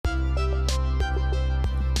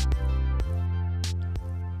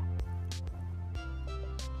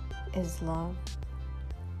Is love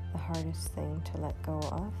the hardest thing to let go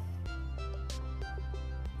of?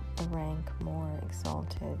 A rank more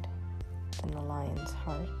exalted than a lion's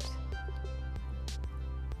heart?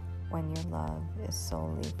 When your love is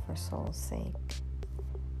solely for soul's sake,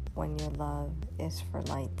 when your love is for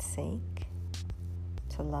light's sake,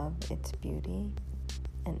 to love its beauty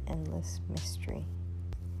and endless mystery.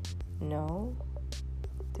 No,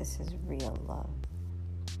 this is real love,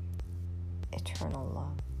 eternal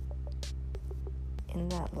love. In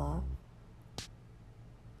that love,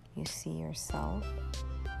 you see yourself,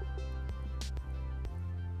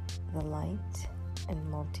 the light and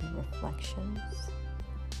multi-reflections.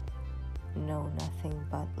 Know nothing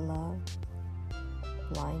but love,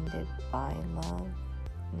 blinded by love,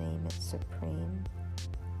 name it supreme.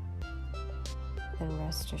 Then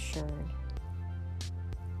rest assured,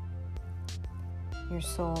 your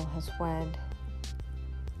soul has wed.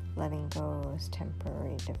 Letting go is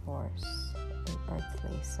temporary divorce and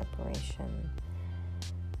earthly separation.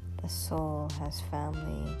 The soul has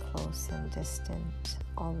family, close and distant,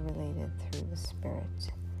 all related through the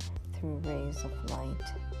spirit, through rays of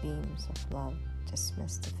light, beams of love.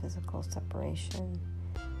 Dismiss the physical separation.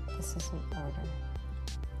 This is an order.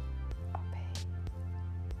 Obey.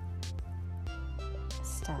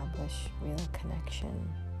 Establish real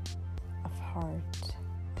connection of heart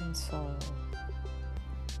and soul,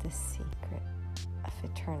 the secret of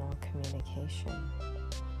eternal communication.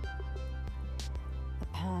 The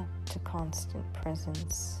path to constant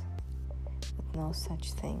presence with no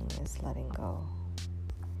such thing as letting go.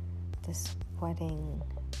 This wedding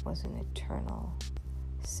was an eternal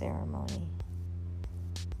ceremony,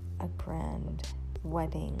 a grand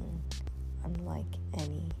wedding unlike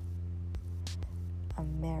any, a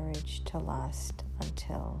marriage to last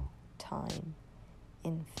until time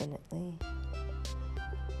infinitely.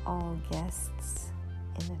 All guests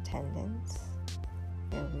in attendance,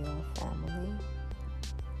 your real family,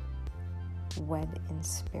 wed in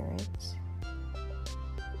spirit,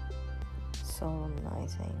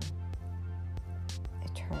 solemnizing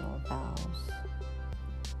eternal vows.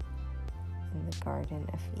 In the Garden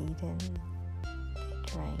of Eden,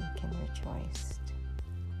 they drank and rejoiced.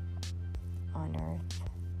 On earth,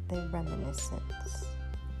 they reminiscence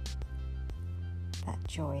that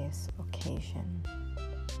joyous occasion.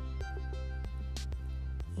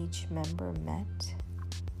 Each member met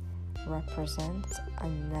represents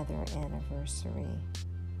another anniversary.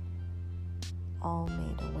 All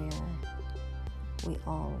made aware, we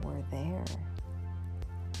all were there,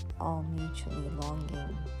 all mutually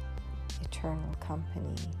longing eternal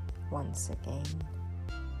company once again.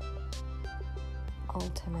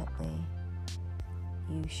 Ultimately,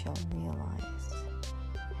 you shall realize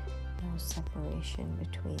no separation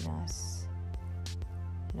between us,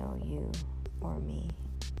 no you or me,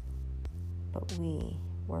 but we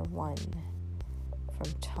were one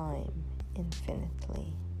from time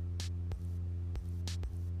infinitely.